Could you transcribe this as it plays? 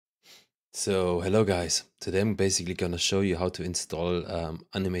So hello guys, today I'm basically gonna show you how to install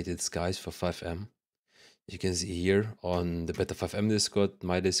animated skies for Fivem. You can see here on the Beta Fivem Discord,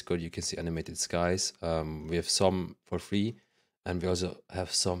 my Discord, you can see animated skies. We have some for free and we also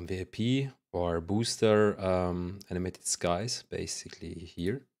have some VIP or booster animated skies basically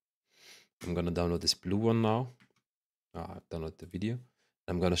here. I'm gonna download this blue one now. Download the video.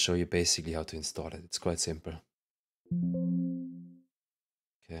 I'm gonna show you basically how to install it. It's quite simple.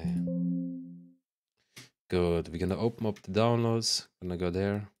 Okay. Good. We're gonna open up the downloads. Gonna go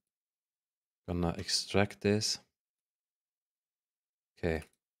there. Gonna extract this. Okay.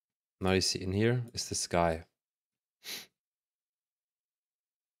 Now you see in here is the sky.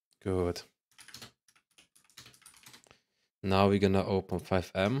 Good. Now we're gonna open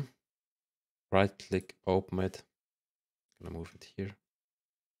Fivem. Right click, open it. Gonna move it here.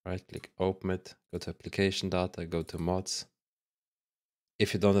 Right click, open it. Go to application data, go to mods.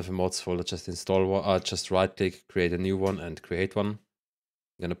 If you don't have a mods folder, just install one. Just right click, create a new one and create one.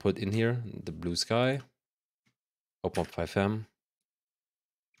 I'm gonna put in here the blue sky. Open up Fivem.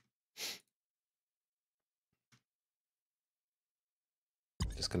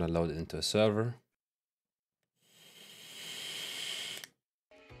 Just gonna load it into a server.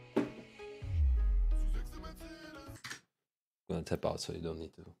 Gonna tap out so you don't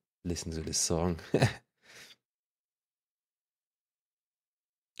need to listen to this song.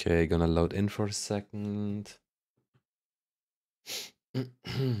 Okay, gonna load in for a second.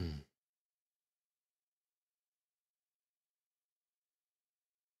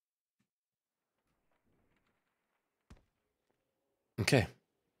 Okay.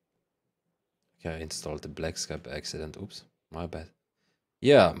 Okay, I installed the black sky by accident. Oops, my bad.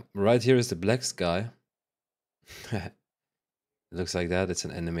 Yeah, right here is the black sky. It looks like that. It's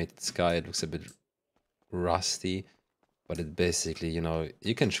an animated sky. It looks a bit rusty, but it basically,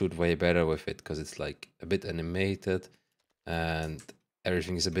 you can shoot way better with it because it's like a bit animated and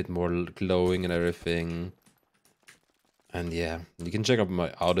everything is a bit more glowing and everything. And yeah, you can check out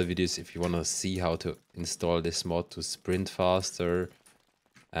my other videos if you want to see how to install this mod to sprint faster.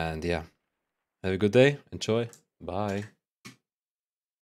 And yeah, have a good day. Enjoy. Bye.